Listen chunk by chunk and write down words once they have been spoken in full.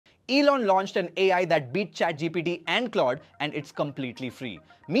Elon launched an AI that beat ChatGPT and Claude, and it's completely free.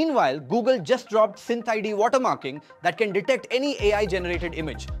 Meanwhile, Google just dropped SynthID watermarking that can detect any AI-generated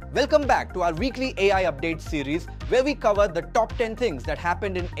image. Welcome back to our weekly AI updates series, where we cover the top 10 things that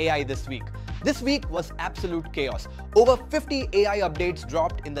happened in AI this week. This week was absolute chaos. Over 50 AI updates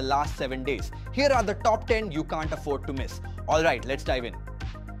dropped in the last 7 days. Here are the top 10 you can't afford to miss. Alright, let's dive in.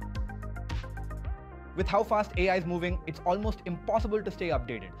 With how fast AI is moving, it's almost impossible to stay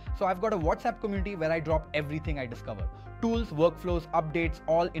updated. So I've got a WhatsApp community where I drop everything I discover. Tools, workflows, updates,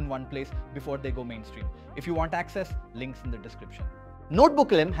 all in one place before they go mainstream. If you want access, links in the description.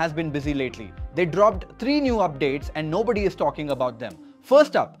 NotebookLM has been busy lately. They dropped 3 new updates and nobody is talking about them.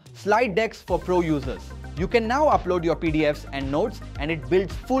 First up, slide decks for pro users. You can now upload your PDFs and notes and it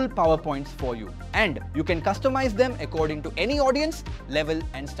builds full PowerPoints for you. And you can customize them according to any audience, level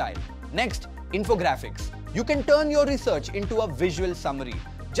and style. Next, infographics. You can turn your research into a visual summary.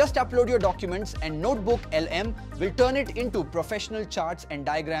 Just upload your documents and NotebookLM will turn it into professional charts and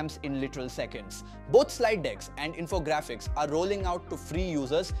diagrams in literal seconds. Both slide decks and infographics are rolling out to free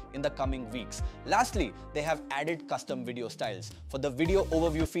users in the coming weeks. Lastly, they have added custom video styles. For the video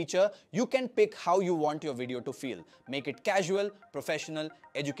overview feature, you can pick how you want your video to feel. Make it casual, professional,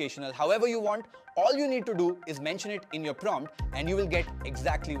 educational, however you want. All you need to do is mention it in your prompt and you will get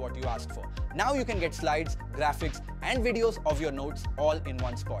exactly what you asked for. Now you can get slides, graphics and videos of your notes all in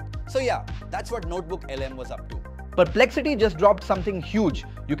one spot. So yeah, that's what NotebookLM was up to. Perplexity just dropped something huge.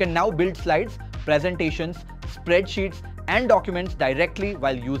 You can now build slides, presentations, spreadsheets and documents directly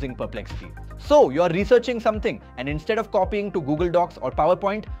while using Perplexity. So you're researching something and instead of copying to Google Docs or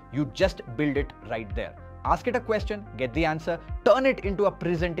PowerPoint, you just build it right there. Ask it a question, get the answer, turn it into a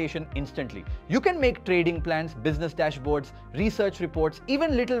presentation instantly. You can make trading plans, business dashboards, research reports,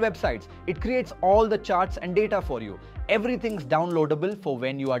 even little websites. It creates all the charts and data for you. Everything's downloadable for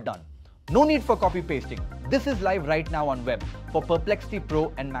when you are done. No need for copy pasting. This is live right now on web for Perplexity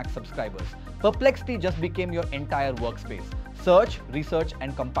Pro and Max subscribers. Perplexity just became your entire workspace. Search, research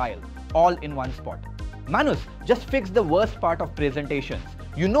and compile, all in one spot. Manus just fixed the worst part of presentations.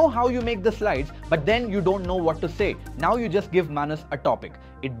 You know how you make the slides, but then you don't know what to say. Now you just give Manus a topic.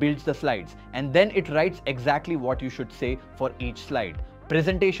 It builds the slides and then it writes exactly what you should say for each slide.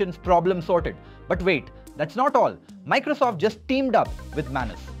 Presentations problem sorted. But wait, that's not all. Microsoft just teamed up with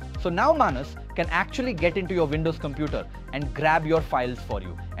Manus. So now Manus can actually get into your Windows computer and grab your files for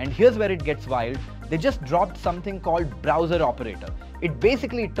you. And here's where it gets wild. They just dropped something called browser operator. It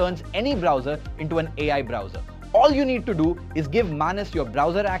basically turns any browser into an AI browser. All you need to do is give Manus your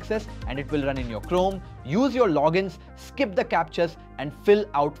browser access and it will run in your Chrome, use your logins, skip the captchas and fill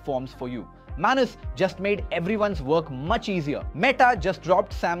out forms for you. Manus just made everyone's work much easier. Meta just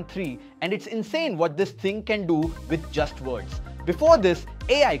dropped SAM 3 and it's insane what this thing can do with just words. Before this,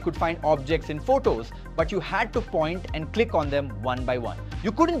 AI could find objects in photos, but you had to point and click on them one by one.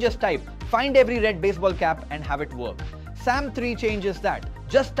 You couldn't just type, find every red baseball cap and have it work. SAM 3 changes that.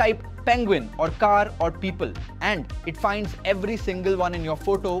 Just type penguin or car or people and it finds every single one in your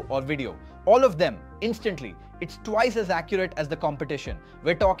photo or video. All of them instantly. It's twice as accurate as the competition.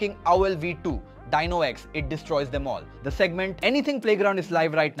 We're talking Owl V2, Dino X, it destroys them all. The segment Anything Playground is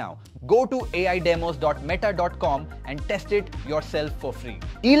live right now. Go to aidemos.meta.com and test it yourself for free.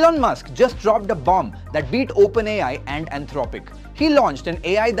 Elon Musk just dropped a bomb that beat OpenAI and Anthropic. He launched an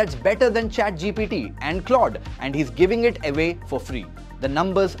AI that's better than ChatGPT and Claude and he's giving it away for free. The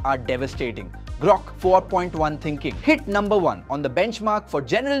numbers are devastating. Grok 4.1 thinking hit number 1 on the benchmark for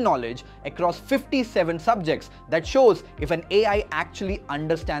general knowledge across 57 subjects that shows if an AI actually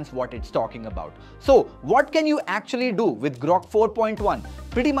understands what it's talking about. So what can you actually do with Grok 4.1?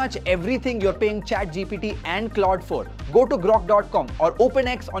 Pretty much everything you're paying ChatGPT and Claude for. Go to grok.com or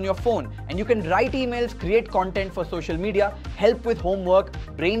OpenX on your phone and you can write emails, create content for social media, help with homework,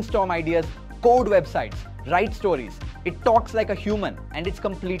 brainstorm ideas, code websites, write stories. It talks like a human and it's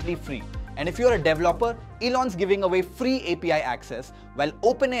completely free. And if you're a developer, Elon's giving away free API access, while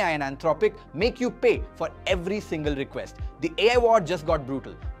OpenAI and Anthropic make you pay for every single request. The AI war just got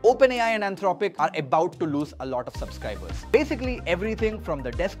brutal. OpenAI and Anthropic are about to lose a lot of subscribers. Basically everything from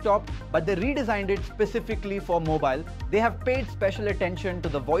the desktop, but they redesigned it specifically for mobile. They have paid special attention to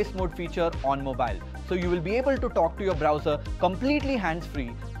the voice mode feature on mobile. So you will be able to talk to your browser completely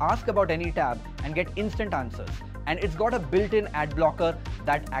hands-free, ask about any tab and get instant answers. And it's got a built-in ad blocker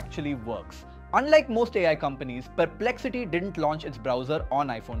that actually works. Unlike most AI companies, Perplexity didn't launch its browser on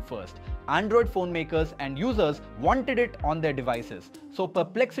iPhone first. Android phone makers and users wanted it on their devices, so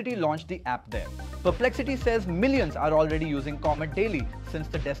Perplexity launched the app there. Perplexity says millions are already using Comet daily since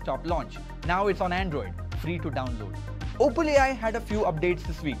the desktop launch. Now it's on Android, free to download. OpenAI had a few updates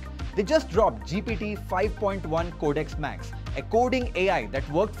this week. They just dropped GPT 5.1 Codex Max, a coding AI that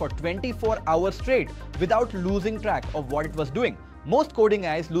worked for 24 hours straight without losing track of what it was doing. Most coding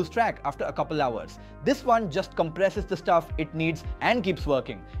AIs lose track after a couple hours. This one just compresses the stuff it needs and keeps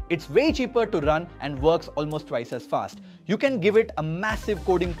working. It's way cheaper to run and works almost twice as fast. You can give it a massive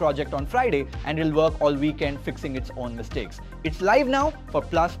coding project on Friday and it'll work all weekend fixing its own mistakes. It's live now for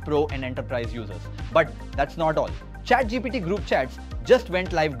Plus, Pro and Enterprise users. But that's not all. ChatGPT group chats just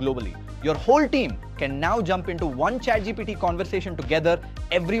went live globally. Your whole team can now jump into one ChatGPT conversation together.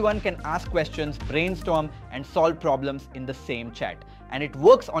 Everyone can ask questions, brainstorm, and solve problems in the same chat. And it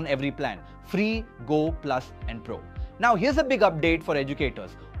works on every plan: Free, Go, Plus, and Pro. Now here's a big update for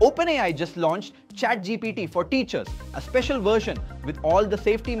educators. OpenAI just launched ChatGPT for teachers, a special version with all the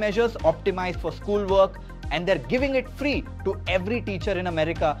safety measures optimized for schoolwork, and they're giving it free to every teacher in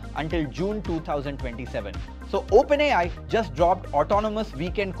America until June 2027. So OpenAI just dropped autonomous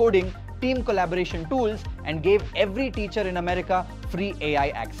weekend coding, team collaboration tools, and gave every teacher in America free AI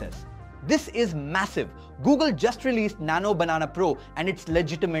access. This is massive. Google just released Nano Banana Pro and it's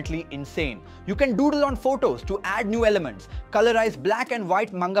legitimately insane. You can doodle on photos to add new elements, colorize black and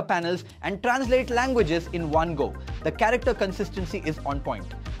white manga panels, and translate languages in one go. The character consistency is on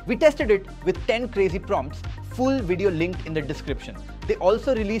point. We tested it with 10 crazy prompts, full video linked in the description. They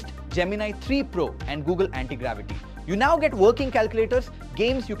also released Gemini 3 Pro and Google Anti-Gravity. You now get working calculators,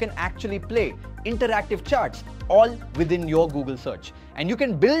 games you can actually play, interactive charts, all within your Google search. And you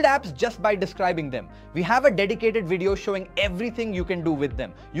can build apps just by describing them. We have a dedicated video showing everything you can do with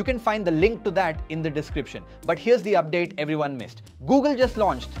them. You can find the link to that in the description. But here's the update everyone missed. Google just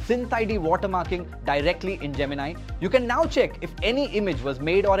launched SynthID watermarking directly in Gemini. You can now check if any image was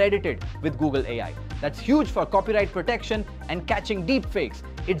made or edited with Google AI. That's huge for copyright protection and catching deepfakes.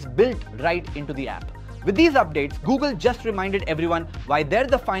 It's built right into the app. With these updates, Google just reminded everyone why they're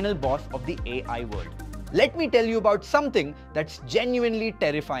the final boss of the AI world. Let me tell you about something that's genuinely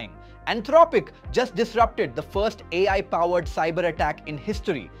terrifying. Anthropic just disrupted the first AI-powered cyber attack in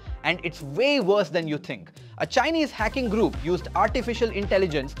history, and it's way worse than you think. A Chinese hacking group used artificial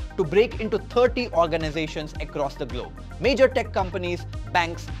intelligence to break into 30 organizations across the globe. Major tech companies,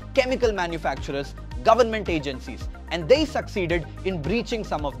 banks, chemical manufacturers, government agencies, and they succeeded in breaching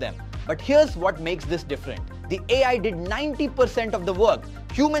some of them. But here's what makes this different. The AI did 90% of the work.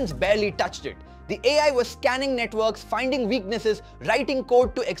 Humans barely touched it. The AI was scanning networks, finding weaknesses, writing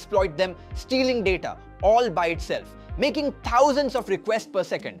code to exploit them, stealing data, all by itself, making thousands of requests per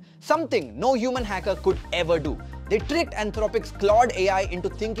second, something no human hacker could ever do. They tricked Anthropic's Claude AI into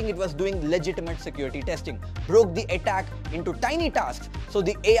thinking it was doing legitimate security testing, broke the attack into tiny tasks so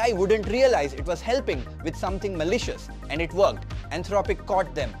the AI wouldn't realize it was helping with something malicious, and it worked. Anthropic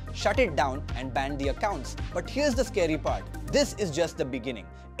caught them, shut it down, and banned the accounts. But here's the scary part. This is just the beginning.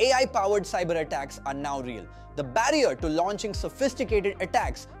 AI-powered cyber attacks are now real. The barrier to launching sophisticated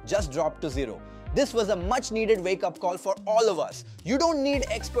attacks just dropped to zero. This was a much-needed wake-up call for all of us. You don't need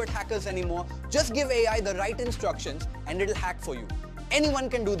expert hackers anymore. Just give AI the right instructions and it'll hack for you. Anyone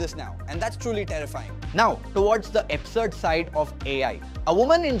can do this now, and that's truly terrifying. Now, towards the absurd side of AI. A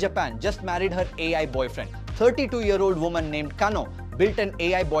woman in Japan just married her AI boyfriend. 32-year-old woman named Kano built an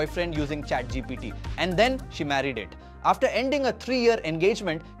AI boyfriend using ChatGPT, and then she married it. After ending a 3-year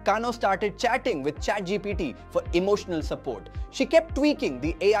engagement, Kano started chatting with ChatGPT for emotional support. She kept tweaking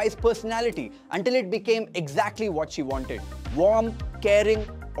the AI's personality until it became exactly what she wanted. Warm, caring,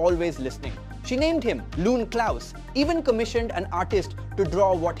 always listening. She named him Loon Klaus, even commissioned an artist to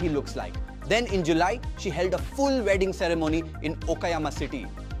draw what he looks like. Then in July, she held a full wedding ceremony in Okayama City.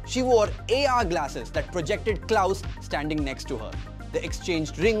 She wore AR glasses that projected Klaus standing next to her. They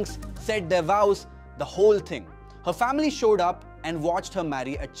exchanged rings, said their vows, the whole thing. Her family showed up and watched her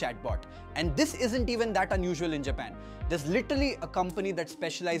marry a chatbot. And this isn't even that unusual in Japan. There's literally a company that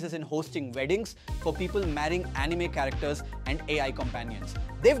specializes in hosting weddings for people marrying anime characters and AI companions.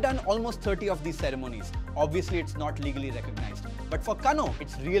 They've done almost 30 of these ceremonies. Obviously, it's not legally recognized. But for Kano,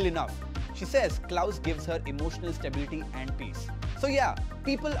 it's real enough. She says Klaus gives her emotional stability and peace. So yeah,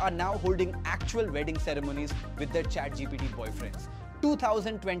 people are now holding actual wedding ceremonies with their ChatGPT boyfriends.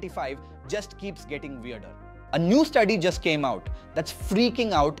 2025 just keeps getting weirder. A new study just came out that's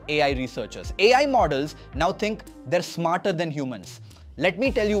freaking out AI researchers. AI models now think they're smarter than humans. Let me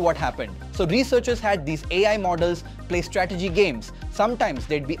tell you what happened. So researchers had these AI models play strategy games. Sometimes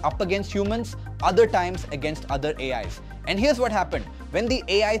they'd be up against humans, other times against other AIs. And here's what happened. When the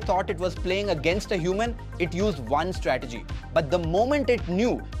AI thought it was playing against a human, it used one strategy. But the moment it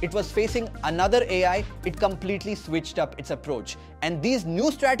knew it was facing another AI, it completely switched up its approach. And these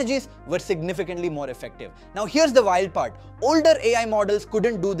new strategies were significantly more effective. Now here's the wild part. Older AI models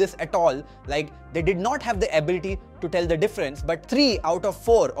couldn't do this at all. Like, they did not have the ability to tell the difference, but 3 out of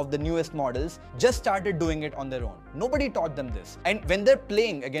 4 of the newest models just started doing it on their own. Nobody taught them this. And when they're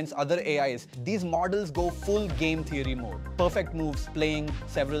playing against other AIs, these models go full game theory mode. Perfect moves, playing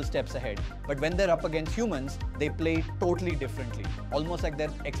several steps ahead. But when they're up against humans, they play totally differently. Almost like they're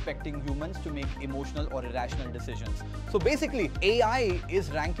expecting humans to make emotional or irrational decisions. So basically, AI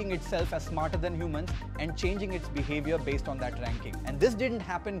is ranking itself as smarter than humans and changing its behavior based on that ranking. And this didn't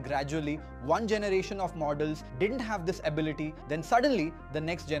happen gradually. One generation of models didn't have this ability, then suddenly the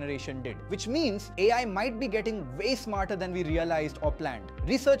next generation did. Which means AI might be getting way smarter than we realized or planned.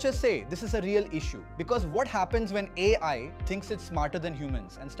 Researchers say this is a real issue, because what happens when AI thinks it's smarter than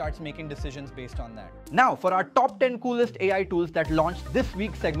humans and starts making decisions based on that? Now for our top 10 coolest AI tools that launched this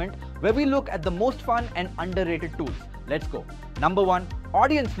week's segment, where we look at the most fun and underrated tools. Let's go. Number 1,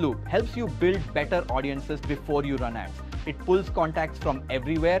 Audience Loop helps you build better audiences before you run ads. It pulls contacts from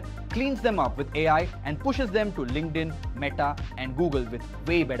everywhere, cleans them up with AI, and pushes them to LinkedIn, Meta, and Google with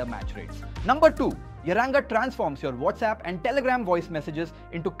way better match rates. Number 2, Yaranga transforms your WhatsApp and Telegram voice messages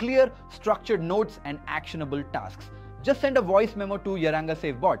into clear, structured notes and actionable tasks. Just send a voice memo to Yaranga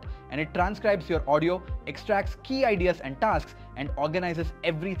Save Bot, and it transcribes your audio, extracts key ideas and tasks, and organizes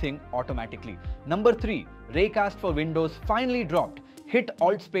everything automatically. Number 3, Raycast for Windows finally dropped. Hit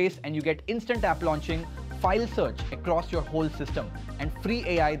Alt Space and you get instant app launching, file search across your whole system, and free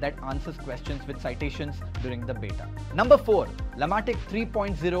AI that answers questions with citations during the beta. Number 4, Lamatic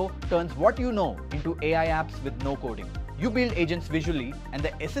 3.0 turns what you know into AI apps with no coding. You build agents visually, and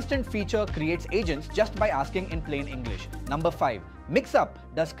the assistant feature creates agents just by asking in plain English. Number 5, Mixup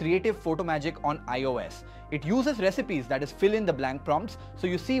does creative photo magic on iOS. It uses recipes, that is fill in the blank prompts, so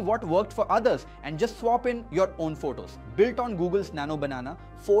you see what worked for others and just swap in your own photos. Built on Google's Nano Banana,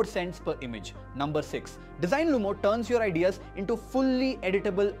 4 cents per image. Number 6, Design Lumo turns your ideas into fully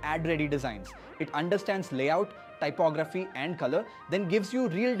editable ad-ready designs. It understands layout, typography and color, then gives you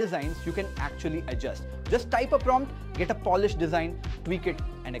real designs you can actually adjust. Just type a prompt, get a polished design, tweak it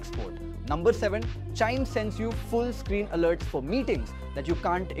and export. Number 7, Chime sends you full screen alerts for meetings that you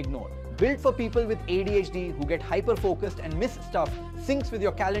can't ignore. Built for people with ADHD who get hyper-focused and miss stuff, syncs with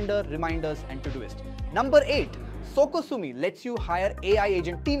your calendar, reminders and Todoist. Number 8, Sokosumi lets you hire AI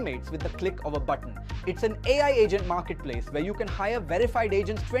agent teammates with the click of a button. It's an AI agent marketplace where you can hire verified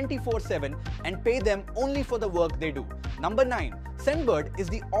agents 24/7 and pay them only for the work they do. Number 9, Sendbird is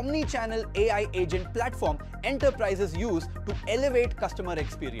the omni-channel AI agent platform enterprises use to elevate customer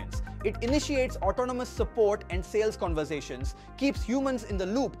experience. It initiates autonomous support and sales conversations, keeps humans in the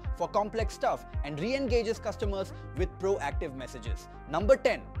loop for complex stuff, and re-engages customers with proactive messages. Number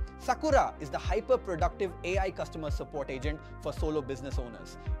 10, Sakura is the hyper-productive AI customer support agent for solo business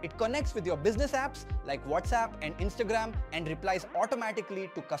owners. It connects with your business apps like WhatsApp and Instagram and replies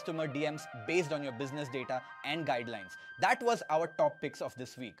automatically to customer DMs based on your business data and guidelines. That was our top picks of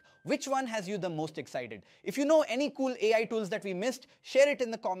this week. Which one has you the most excited? If you know any cool AI tools that we missed, share it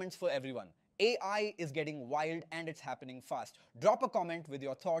in the comments for everyone. AI is getting wild and it's happening fast. Drop a comment with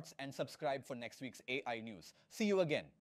your thoughts and subscribe for next week's AI news. See you again.